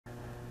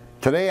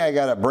Today I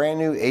got a brand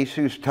new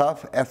ASUS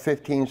TUF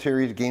F15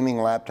 series gaming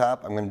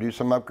laptop. I'm going to do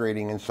some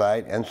upgrading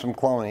inside and some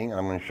cloning, and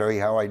I'm going to show you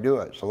how I do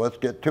it. So let's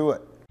get to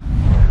it.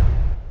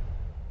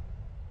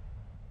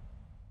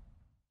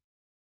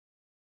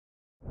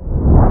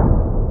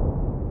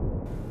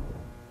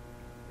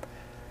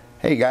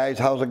 Hey guys,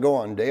 how's it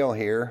going? Dale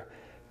here.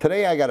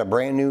 Today I got a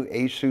brand new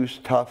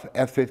ASUS TUF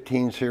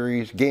F15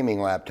 series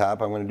gaming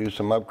laptop. I'm going to do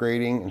some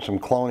upgrading and some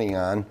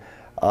cloning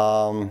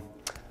on.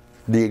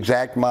 The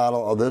exact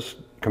model of this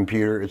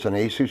computer, it's an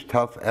ASUS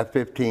TUF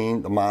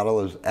F15. The model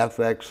is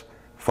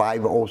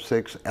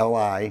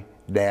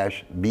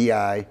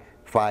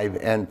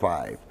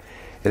FX506Li-BI5N5.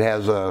 It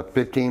has a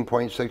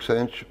 15.6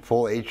 inch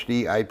full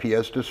HD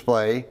IPS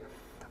display.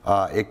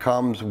 It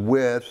comes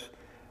with,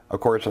 of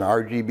course, an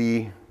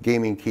RGB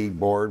gaming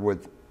keyboard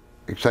with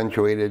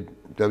accentuated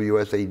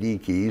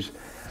WSAD keys.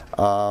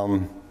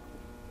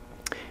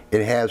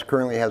 It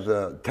currently has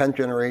a 10th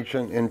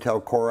generation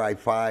Intel Core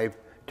i5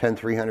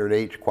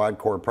 10300H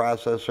quad-core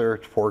processor.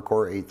 It's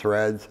 4-core, 8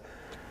 threads.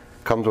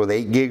 Comes with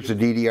 8 gigs of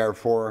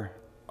DDR4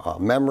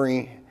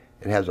 memory.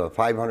 It has a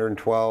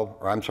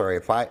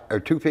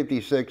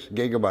 256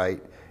 gigabyte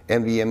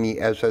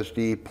NVMe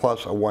SSD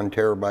plus a 1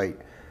 terabyte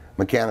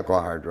mechanical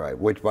hard drive,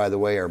 which, by the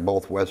way, are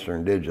both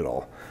Western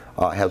Digital.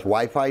 It has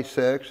Wi-Fi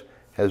 6,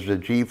 has the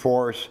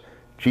GeForce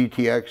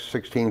GTX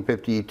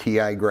 1650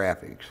 Ti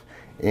graphics,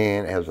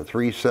 and it has a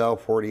 3-cell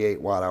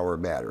 48 watt-hour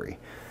battery.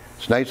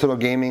 It's a nice little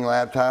gaming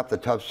laptop. The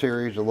TUF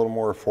series is a little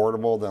more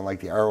affordable than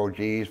like the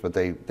ROGs, but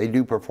they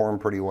do perform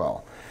pretty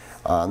well.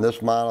 On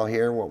this model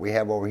here, what we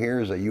have over here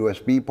is a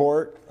USB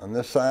port on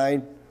this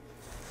side,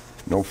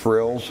 no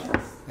frills.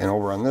 And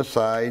over on this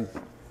side,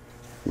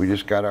 we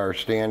just got our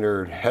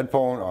standard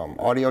headphone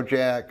audio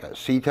jack, a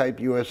C-type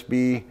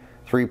USB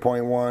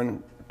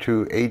 3.1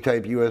 to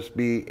A-type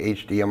USB,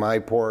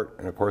 HDMI port,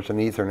 and of course an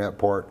Ethernet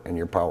port and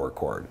your power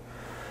cord.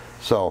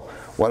 So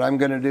what I'm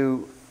going to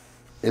do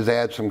is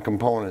add some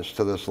components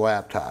to this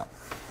laptop.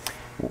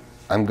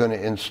 I'm going to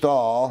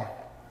install,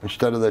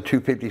 instead of the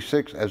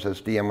 256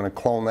 SSD, I'm going to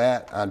clone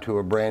that onto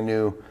a brand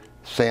new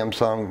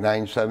Samsung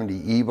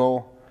 970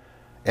 EVO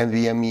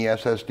NVMe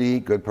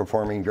SSD, good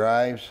performing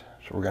drives.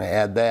 So we're going to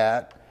add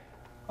that.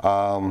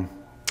 I'm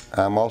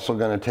also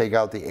going to take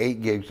out the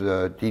 8 gigs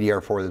of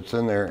DDR4 that's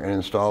in there and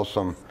install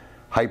some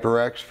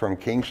HyperX from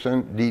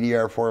Kingston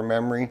DDR4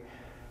 memory,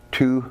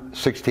 2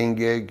 16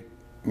 gig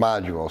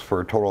modules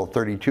for a total of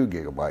 32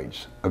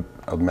 gigabytes of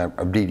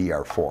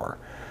DDR4.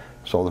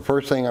 So the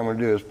first thing I'm going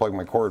to do is plug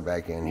my cord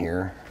back in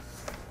here,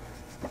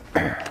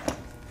 and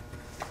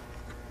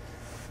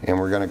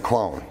we're going to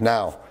clone.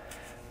 Now,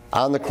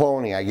 on the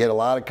cloning, I get a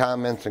lot of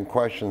comments and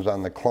questions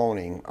on the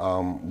cloning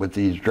with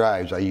these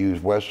drives. I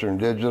use Western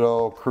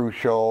Digital,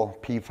 Crucial,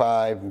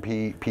 P5 and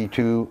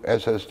P2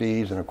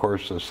 SSDs, and of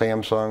course the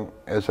Samsung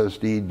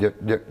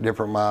SSD,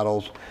 different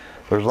models.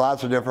 There's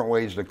lots of different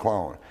ways to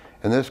clone.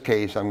 In this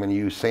case, I'm going to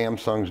use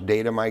Samsung's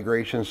data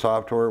migration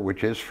software,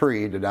 which is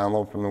free to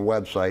download from the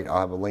website.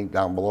 I'll have a link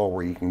down below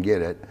where you can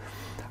get it.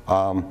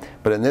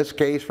 But in this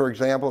case, for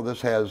example,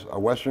 this has a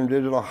Western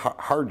Digital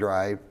hard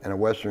drive and a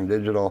Western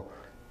Digital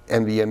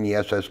NVMe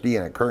SSD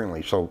in it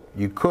currently. So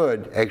you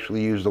could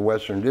actually use the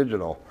Western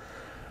Digital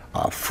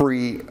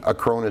free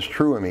Acronis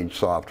True Image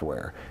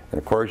software. And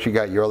of course, you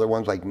got your other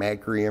ones like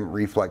Macrium,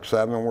 Reflex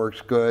 7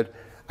 works good.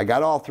 I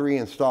got all 3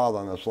 installed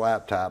on this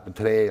laptop, but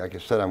today, like I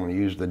said, I'm going to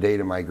use the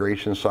data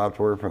migration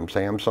software from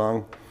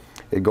Samsung.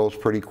 It goes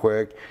pretty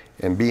quick,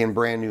 and being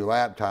brand new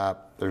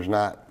laptop, there's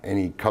not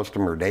any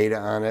customer data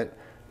on it,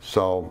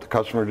 so the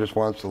customer just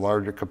wants the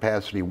larger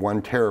capacity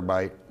 1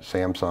 terabyte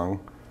Samsung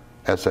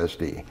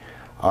SSD.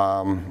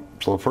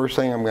 So the first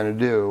thing I'm going to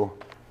do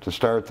to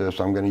start this,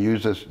 I'm going to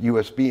use this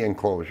USB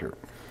enclosure.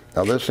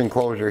 Now this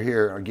enclosure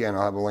here, again,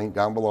 I'll have a link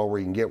down below where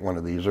you can get one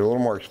of these. They're a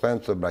little more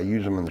expensive, but I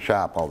use them in the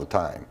shop all the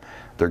time.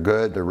 They're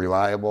good, they're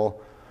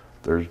reliable.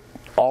 There's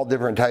all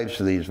different types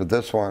of these, but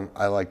this one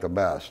I like the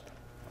best.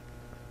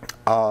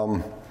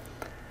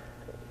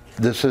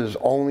 This is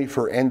only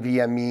for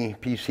NVMe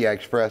PCI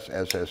Express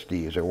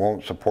SSDs. It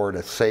won't support a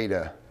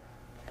SATA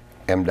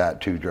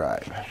M.2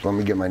 drive. So let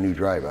me get my new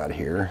drive out of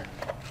here.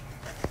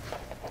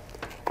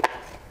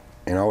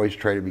 And always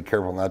try to be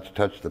careful not to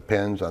touch the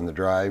pins on the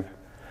drive.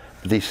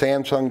 But these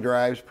Samsung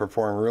drives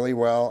perform really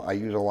well. I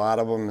use a lot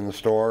of them in the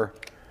store.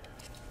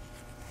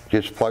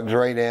 Just plugs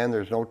right in,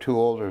 there's no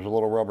tools, there's a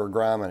little rubber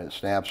grommet, it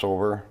snaps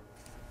over,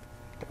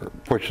 or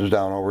pushes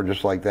down over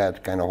just like that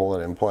to kind of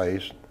hold it in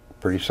place.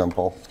 Pretty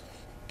simple.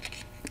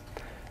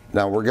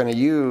 Now we're going to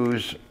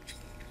use,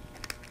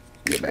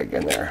 get back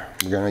in there,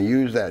 we're going to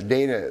use that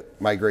data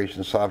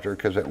migration software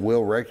because it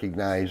will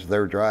recognize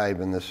their drive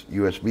in this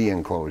USB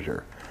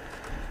enclosure.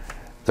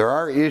 There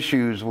are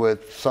issues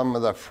with some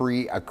of the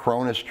free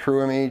Acronis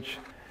True Image.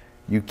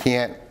 You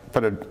can't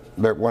put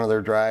one of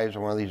their drives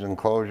in one of these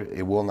enclosures,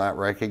 it will not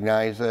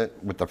recognize it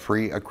with the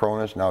free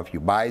Acronis. Now if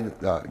you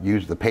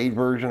use the paid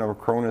version of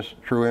Acronis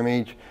True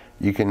Image,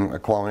 you can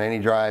clone any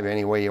drive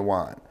any way you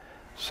want.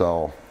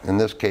 So in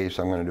this case,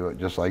 I'm going to do it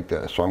just like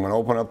this. So I'm going to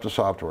open up the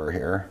software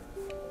here.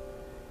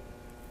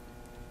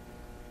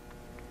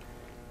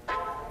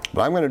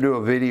 But I'm going to do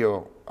a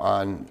video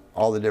on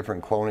all the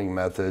different cloning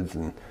methods,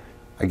 and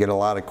I get a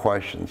lot of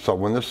questions. So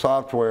when this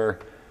software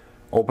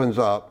opens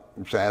up,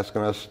 it's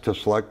asking us to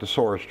select the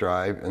source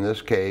drive. In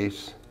this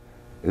case,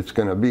 it's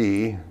going to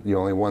be the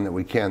only one that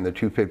we can, the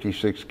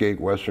 256 gig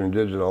Western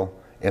Digital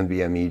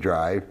NVMe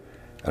drive.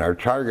 And our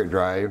target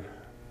drive,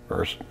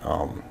 or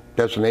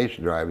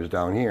destination drive, is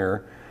down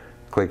here.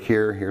 Click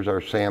here, here's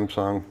our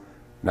Samsung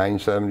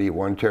 970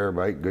 1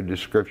 terabyte, good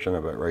description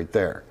of it right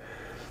there.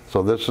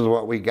 So this is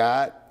what we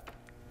got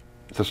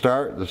to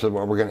start, this is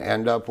what we're going to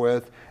end up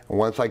with. And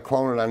once I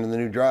clone it onto the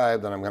new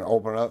drive, then I'm going to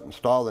open it up,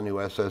 install the new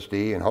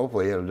SSD, and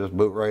hopefully it'll just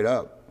boot right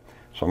up.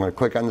 So I'm going to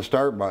click on the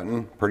start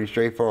button, pretty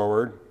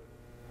straightforward.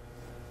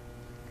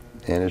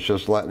 And it's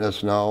just letting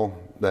us know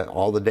that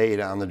all the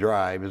data on the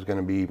drive is going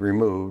to be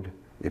removed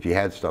if you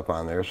had stuff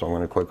on there. So I'm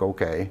going to click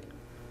OK.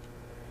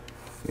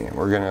 And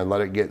we're going to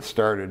let it get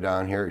started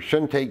down here. It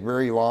shouldn't take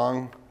very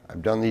long.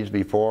 I've done these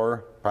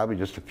before, probably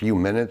just a few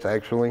minutes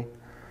actually.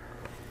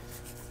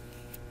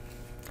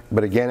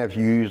 But again, if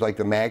you use like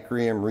the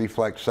Macrium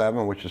Reflex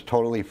 7, which is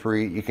totally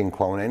free, you can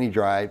clone any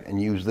drive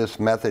and use this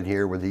method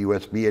here with the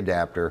USB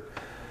adapter.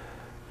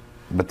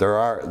 But there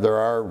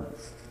are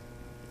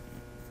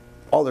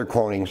other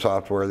cloning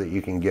software that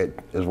you can get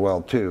as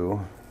well too.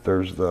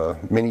 There's the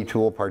Mini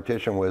Tool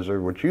Partition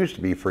Wizard, which used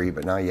to be free,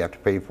 but now you have to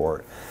pay for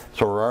it.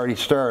 So we're already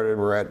started,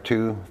 we're at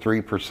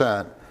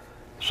 2-3%.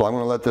 So I'm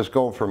going to let this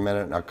go for a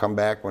minute and I'll come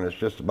back when it's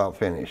just about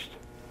finished.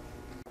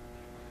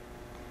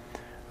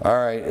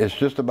 Alright, it's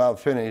just about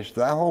finished.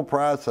 That whole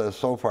process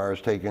so far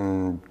has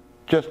taken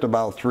just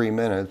about 3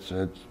 minutes.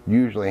 It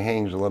usually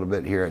hangs a little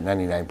bit here at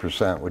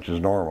 99%, which is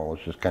normal.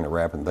 It's just kind of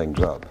wrapping things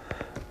up.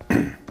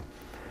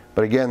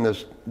 But again,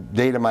 this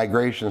data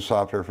migration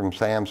software from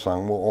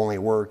Samsung will only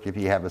work if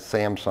you have a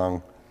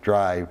Samsung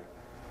drive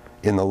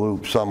in the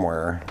loop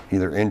somewhere,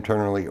 either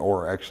internally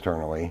or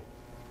externally.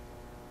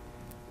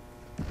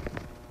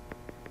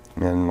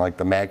 And like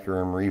the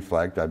Macrium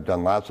Reflect, I've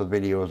done lots of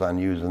videos on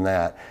using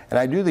that. And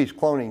I do these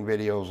cloning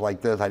videos like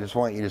this. I just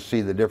want you to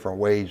see the different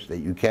ways that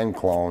you can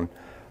clone.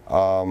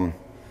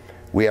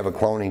 We have a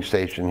cloning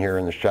station here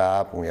in the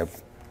shop, and we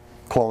have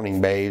cloning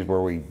bays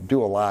where we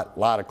do a lot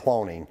of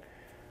cloning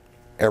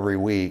every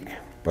week.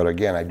 But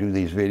again, I do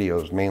these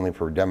videos mainly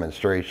for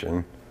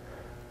demonstration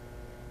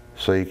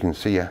so you can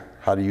see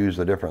how to use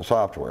the different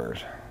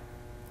softwares.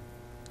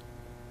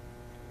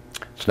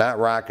 It's not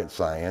rocket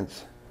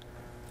science,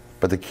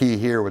 but the key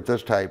here with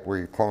this type where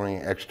you're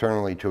cloning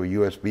externally to a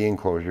USB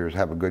enclosure is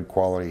have a good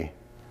quality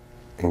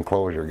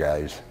enclosure,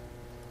 guys.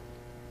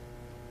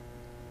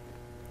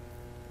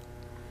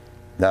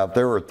 Now if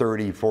there were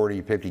 30,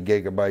 40, 50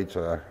 gigabytes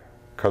of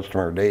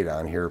customer data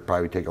on here, it'd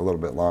probably take a little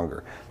bit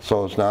longer.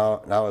 So it's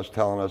now it's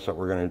telling us that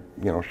we're going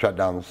to shut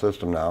down the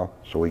system now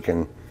so we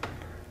can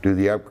do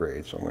the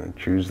upgrade. So I'm going to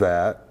choose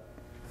that.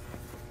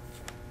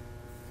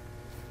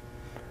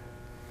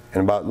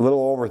 And about a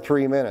little over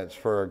 3 minutes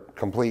for a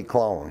complete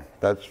clone.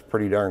 That's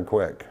pretty darn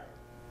quick.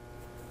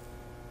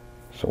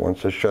 So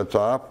once this shuts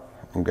off,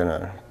 I'm going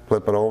to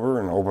flip it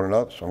over and open it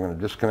up. So I'm going to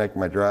disconnect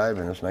my drive,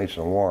 and it's nice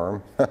and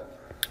warm.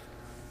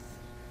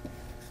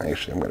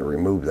 Actually, I'm going to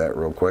remove that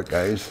real quick,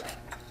 guys.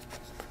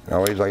 And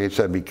always, like I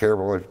said, be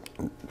careful.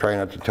 Try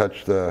not to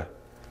touch the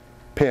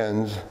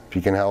pins if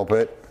you can help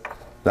it.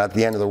 Not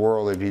the end of the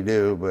world if you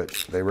do, but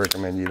they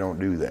recommend you don't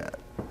do that.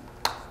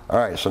 All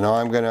right, so now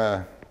I'm going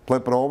to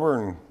flip it over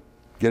and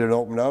get it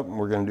opened up, and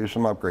we're going to do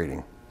some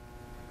upgrading.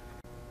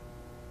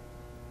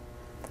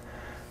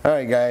 All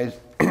right, guys,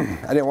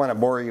 I didn't want to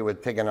bore you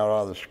with taking out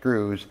all the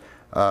screws,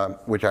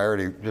 which I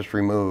already just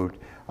removed.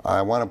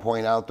 I want to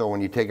point out though,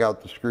 when you take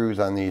out the screws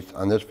on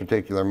this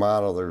particular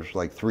model, there's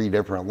like 3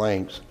 different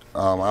lengths. I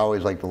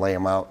always like to lay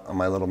them out on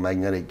my little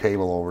magnetic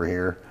table over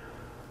here.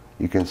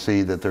 You can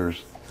see that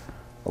there's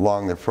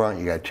along the front,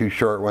 you got 2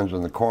 short ones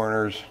in the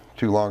corners,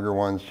 2 longer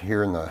ones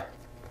here in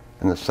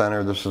the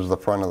center. This is the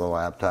front of the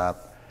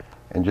laptop,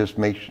 and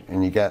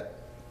and you got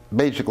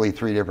basically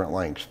 3 different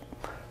lengths.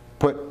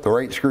 Put the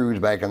right screws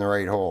back in the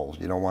right holes.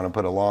 You don't want to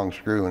put a long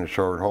screw in a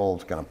short hole.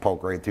 It's going to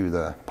poke right through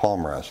the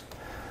palm rest.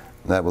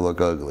 That would look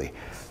ugly.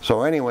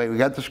 So anyway, we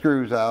got the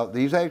screws out.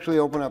 These actually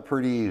open up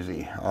pretty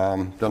easy.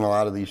 Done a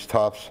lot of these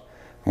Tufs.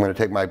 I'm going to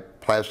take my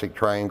plastic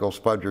triangle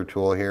Spudger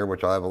tool here,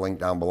 which I'll have a link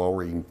down below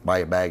where you can buy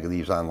a bag of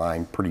these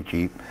online pretty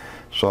cheap.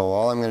 So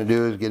all I'm going to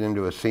do is get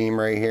into a seam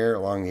right here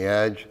along the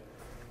edge,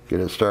 get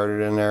it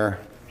started in there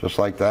just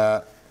like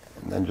that,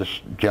 and then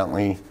just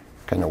gently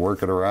kind of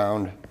work it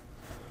around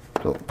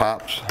till it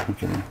pops. You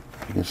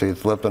can see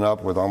it's lifting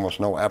up with almost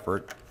no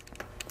effort.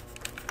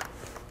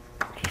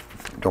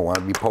 Don't want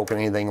to be poking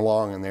anything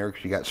long in there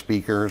because you got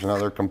speakers and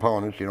other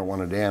components you don't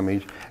want to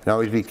damage. And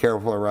always be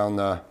careful around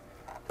the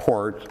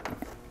port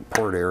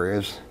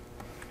areas.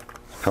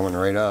 It's coming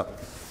right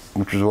up,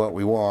 which is what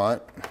we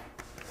want.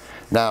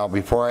 Now,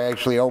 before I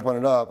actually open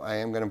it up, I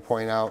am going to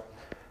point out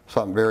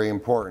something very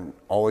important.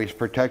 Always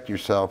protect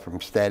yourself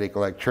from static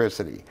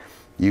electricity.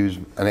 Use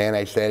an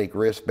anti-static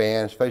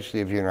wristband, especially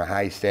if you're in a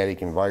high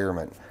static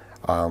environment.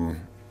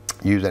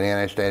 Use an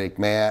anti-static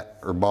mat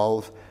or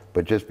both.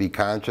 but just be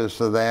conscious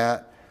of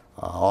that.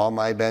 All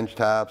my bench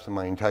tops and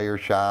my entire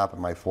shop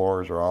and my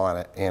floors are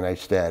all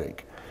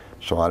anti-static,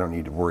 so I don't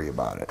need to worry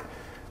about it.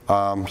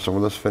 So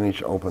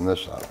let's open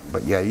this up.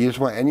 But yeah, you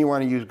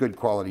want to use good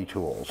quality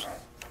tools.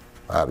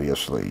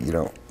 Obviously, you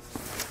don't.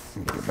 Let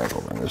me get back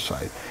over on this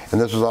side.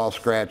 And this is all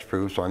scratch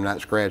proof, so I'm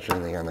not scratching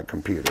anything on the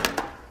computer.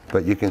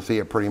 But you can see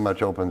it pretty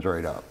much opens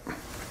right up.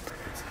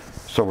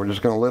 So we're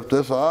just going to lift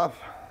this off.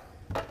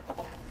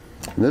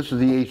 And this is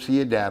the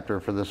AC adapter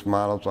for this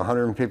model. It's a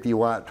 150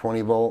 watt,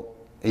 20 volt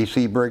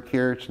AC brick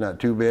here. It's not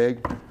too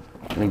big.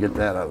 Let me get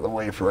that out of the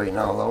way for right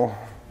now though.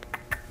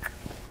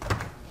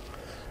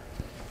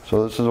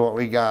 So this is what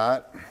we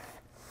got.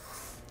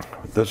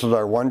 This is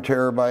our 1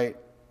 terabyte,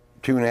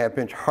 2.5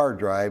 inch hard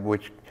drive,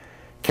 which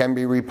can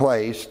be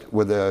replaced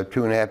with a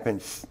 2.5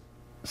 inch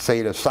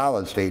SATA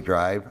solid state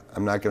drive.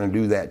 I'm not going to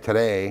do that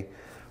today.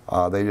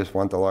 They just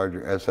want the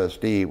larger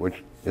SSD,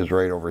 which is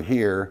right over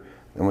here.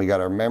 And we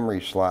got our memory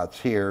slots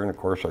here, and of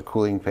course our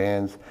cooling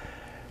fans,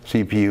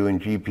 CPU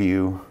and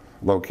GPU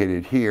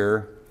located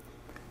here.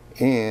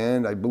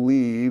 And I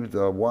believe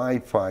the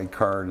Wi-Fi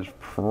card is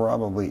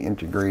probably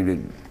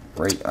integrated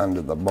right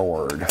onto the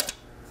board.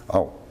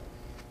 Oh,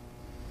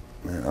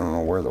 man, I don't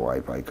know where the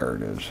Wi-Fi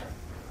card is.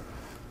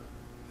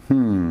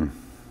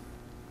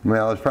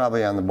 Well, it's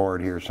probably on the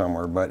board here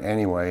somewhere, but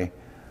anyway,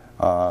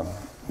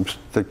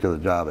 stick to the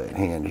job at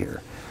hand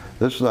here.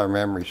 This is our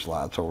memory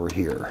slots over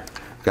here.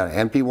 We've got an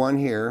empty one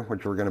here,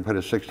 which we're going to put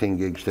a 16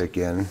 gig stick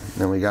in.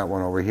 Then we got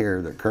one over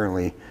here that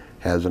currently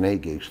has an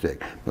 8 gig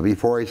stick. But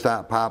before I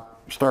start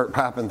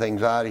popping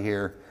things out of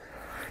here,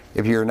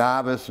 if you're a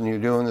novice and you're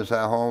doing this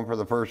at home for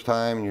the first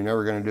time and you're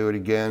never going to do it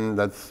again,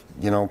 that's,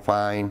 you know,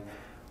 fine.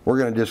 We're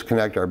going to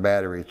disconnect our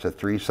battery. It's a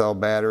 3-cell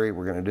battery.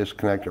 We're going to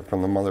disconnect it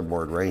from the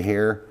motherboard right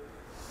here.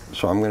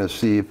 So I'm going to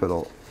see if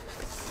it'll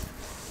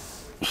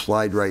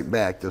slide right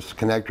back. This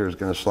connector is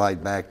going to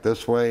slide back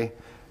this way.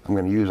 I'm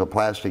going to use a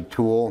plastic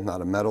tool, not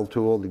a metal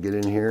tool, to get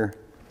in here.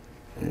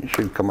 And it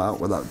should come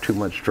out without too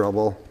much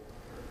trouble.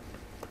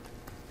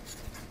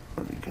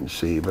 You can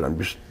see, but I'm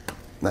just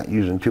not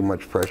using too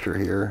much pressure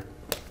here.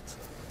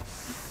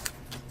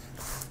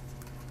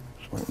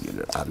 Just want to get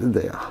it out of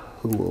there.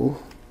 Ooh.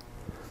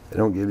 They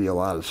don't give you a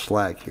lot of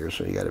slack here,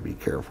 so you got to be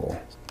careful.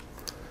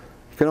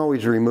 You can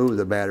always remove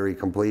the battery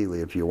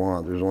completely if you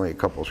want. There's only a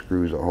couple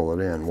screws that hold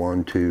it in.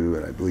 1, 2,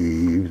 and I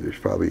believe there's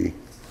probably,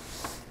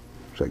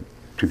 it's like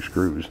 2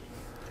 screws.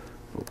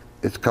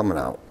 It's coming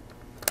out.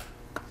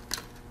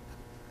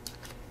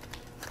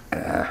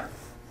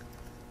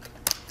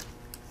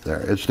 There,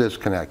 it's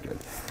disconnected.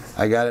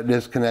 I got it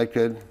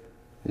disconnected.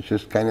 It's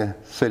just kind of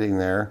sitting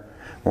there.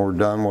 When we're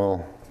done,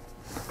 we'll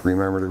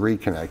remember to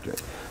reconnect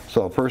it.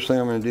 So first thing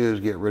I'm going to do is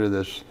get rid of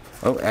this.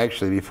 Oh,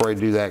 actually, before I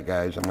do that,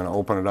 guys, I'm going to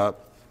open it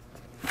up.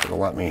 It'll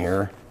let me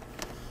here.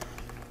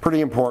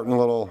 Pretty important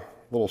little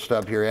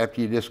step here.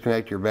 After you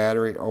disconnect your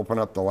battery, open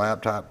up the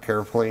laptop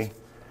carefully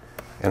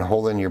and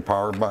hold in your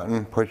power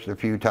button. Push it a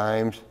few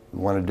times. You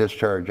want to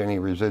discharge any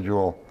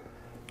residual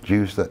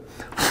juice that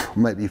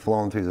might be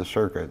flowing through the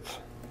circuits.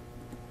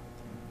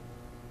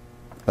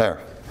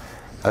 There.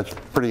 That's a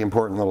pretty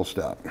important little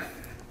step. I'm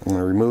going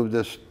to remove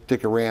this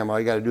stick of RAM. All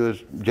you got to do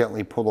is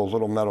gently pull those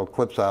little metal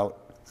clips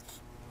out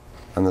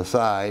on the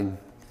side.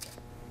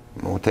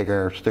 And we'll take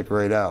our stick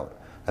right out.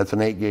 That's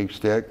an 8 gig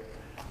stick.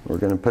 We're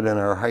going to put in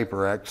our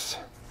HyperX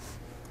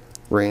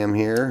RAM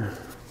here.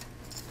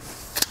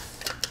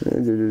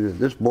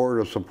 This board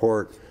will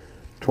support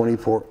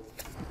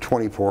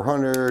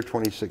 2400,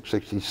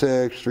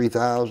 2666,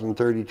 3000,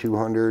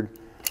 3200,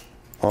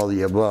 all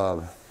the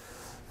above.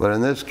 But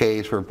in this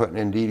case, we're putting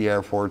in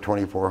DDR4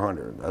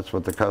 2400. That's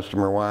what the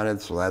customer wanted,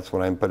 so that's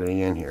what I'm putting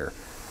in here.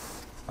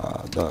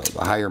 The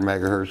higher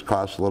megahertz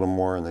costs a little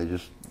more, and they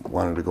just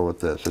wanted to go with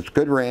this. It's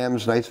good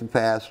RAMs, nice and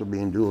fast. It'll be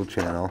in dual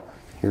channel.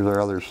 Here's our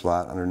other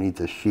slot underneath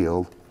this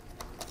shield.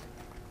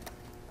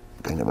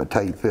 Kind of a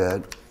tight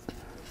fit.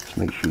 Just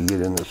make sure you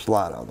get in the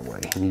slot out of the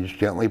way. And you just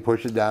gently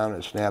push it down,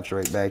 and it snaps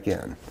right back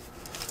in.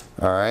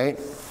 All right.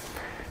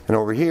 And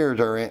over here is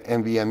our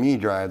NVMe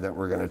drive that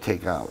we're going to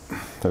take out.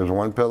 There's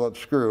one Phillips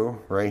screw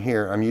right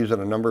here. I'm using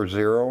a number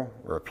 0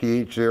 or a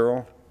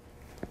PH0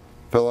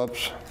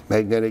 Phillips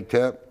magnetic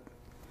tip,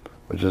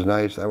 which is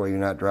nice. That way you're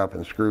not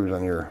dropping screws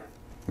on your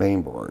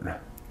main board.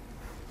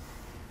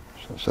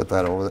 So set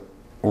that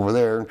over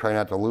there and try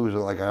not to lose it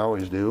like I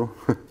always do.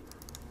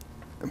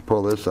 And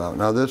pull this out.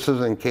 Now this is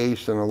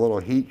encased in a little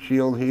heat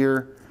shield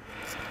here.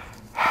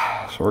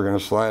 So we're going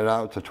to slide it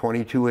out to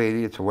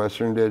 2280. It's a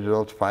Western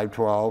Digital. It's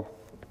 512.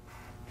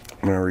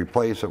 I'm going to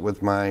replace it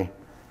with my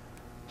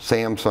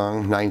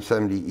Samsung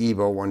 970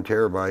 EVO 1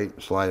 terabyte.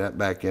 Slide that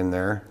back in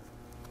there.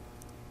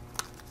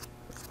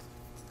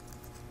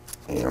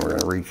 And we're going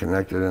to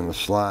reconnect it in the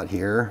slot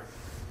here.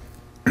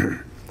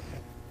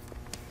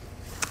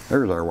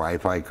 There's our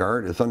Wi-Fi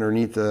card. It's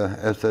underneath the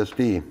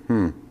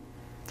SSD.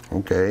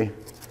 Okay.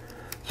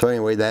 So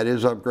anyway, that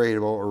is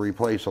upgradable or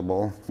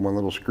replaceable. One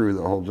little screw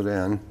that holds it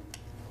in.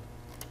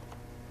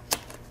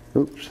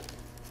 Oops.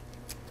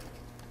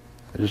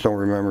 I just don't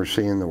remember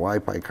seeing the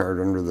Wi-Fi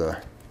card under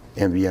the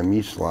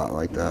NVMe slot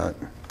like that.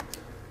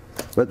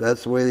 But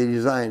that's the way they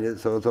designed it,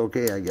 so it's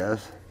okay, I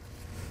guess.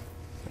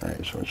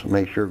 Alright, so let's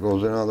make sure it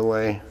goes in all the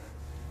way.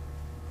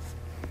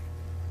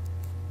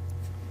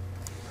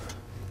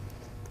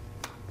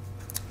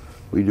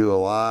 We do a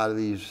lot of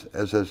these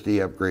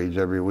SSD upgrades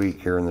every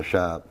week here in the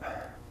shop.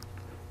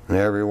 And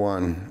every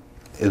one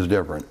is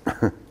different.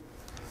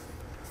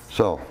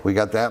 So, we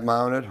got that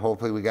mounted.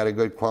 Hopefully we got a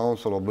good clone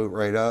so it'll boot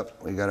right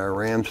up. We got our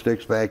RAM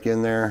sticks back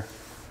in there.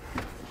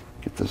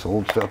 Get this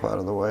old stuff out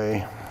of the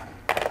way.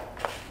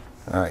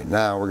 Alright,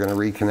 now we're going to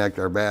reconnect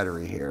our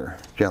battery here.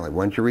 Gently.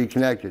 Once you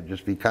reconnect it,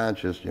 just be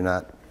conscious you're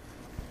not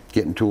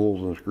getting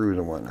tools and screws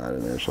and whatnot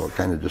in there, so it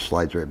kind of just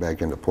slides right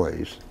back into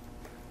place.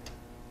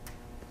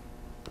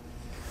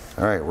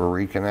 Alright, we're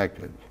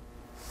reconnected.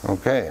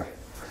 Okay,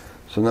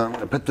 so now I'm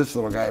going to put this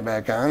little guy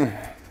back on.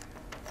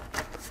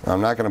 I'm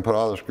not going to put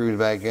all the screws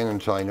back in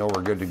until I know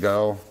we're good to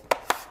go.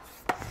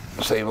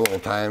 Save a little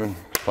time.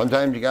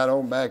 Sometimes you got to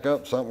open back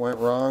up, something went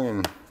wrong,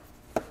 and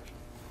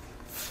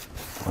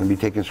I'm going to be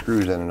taking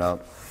screws in and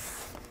out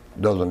a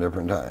dozen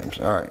different times.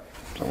 Alright,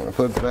 so I'm going to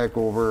flip it back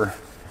over.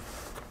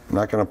 I'm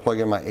not going to plug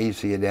in my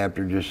AC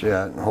adapter just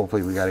yet, and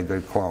hopefully we got a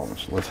good clone.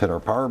 So let's hit our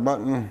power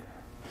button.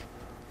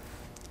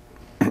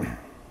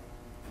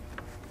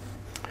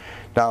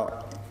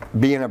 Now,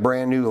 being a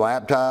brand new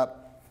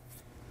laptop,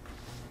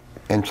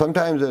 and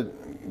sometimes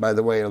by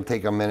the way, it'll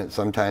take a minute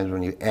sometimes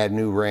when you add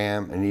new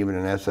RAM and even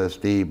an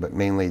SSD, but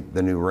mainly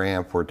the new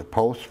RAM for it to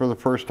post for the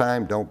first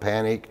time. Don't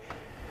panic.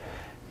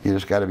 You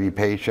just got to be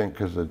patient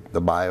because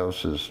the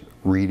BIOS is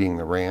reading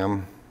the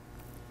RAM.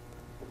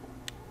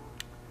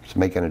 It's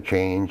making a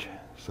change,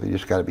 so you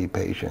just got to be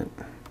patient.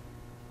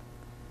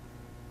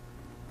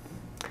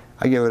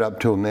 I give it up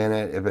to a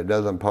minute. If it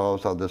doesn't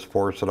post, I'll just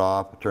force it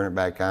off, turn it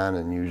back on,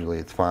 and usually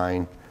it's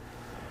fine.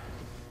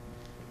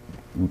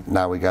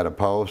 Now we got a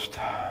post.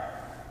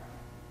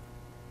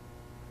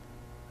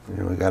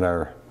 And we got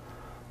our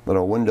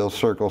little window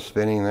circle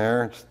spinning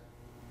there. It's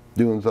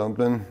doing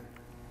something.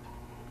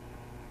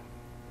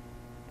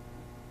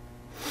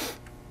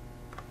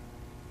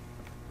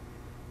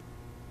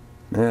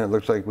 And it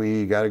looks like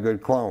we got a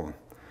good clone.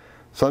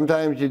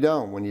 Sometimes you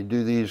don't. When you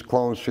do these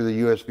clones through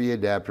the USB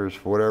adapters,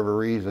 for whatever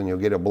reason, you'll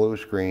get a blue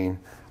screen.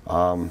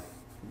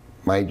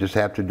 Might just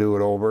have to do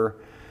it over.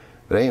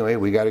 But anyway,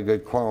 we got a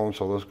good clone,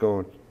 so let's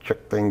go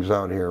check things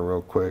out here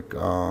real quick.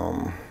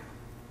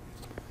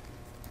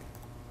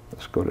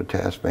 Let's go to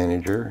Task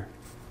Manager.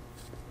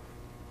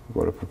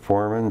 Go to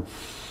Performance.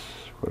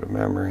 Go to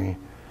Memory.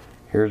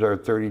 Here's our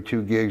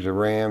 32 gigs of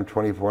RAM,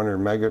 2400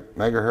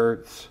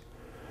 megahertz.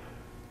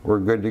 We're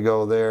good to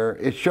go there.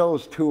 It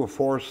shows 2 of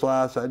 4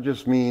 slots. That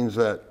just means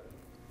that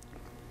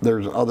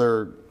there's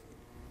other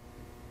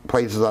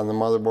places on the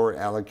motherboard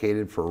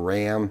allocated for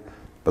RAM,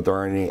 but there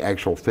aren't any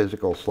actual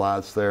physical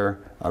slots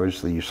there.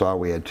 Obviously you saw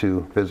we had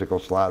 2 physical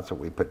slots that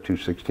we put 2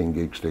 16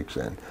 gig sticks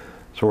in.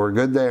 So we're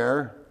good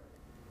there.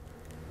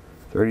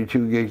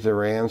 32 gigs of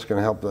RAM is going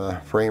to help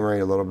the frame rate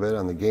a little bit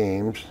on the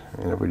games.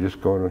 And if we just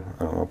go to,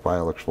 I don't know,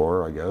 File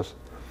Explorer, I guess.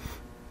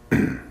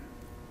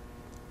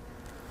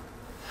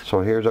 So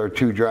here's our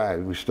 2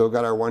 drives. We still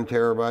got our 1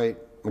 terabyte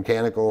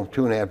mechanical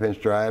 2.5 inch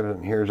drive,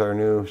 and here's our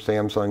new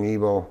Samsung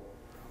Evo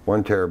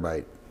 1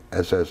 terabyte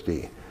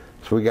SSD.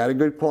 So we got a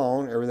good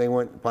clone. Everything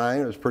went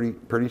fine. It was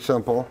pretty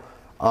simple.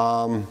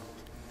 If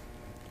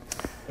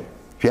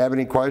you have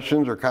any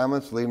questions or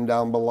comments, leave them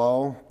down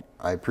below.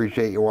 I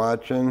appreciate you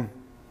watching.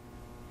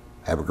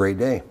 Have a great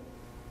day.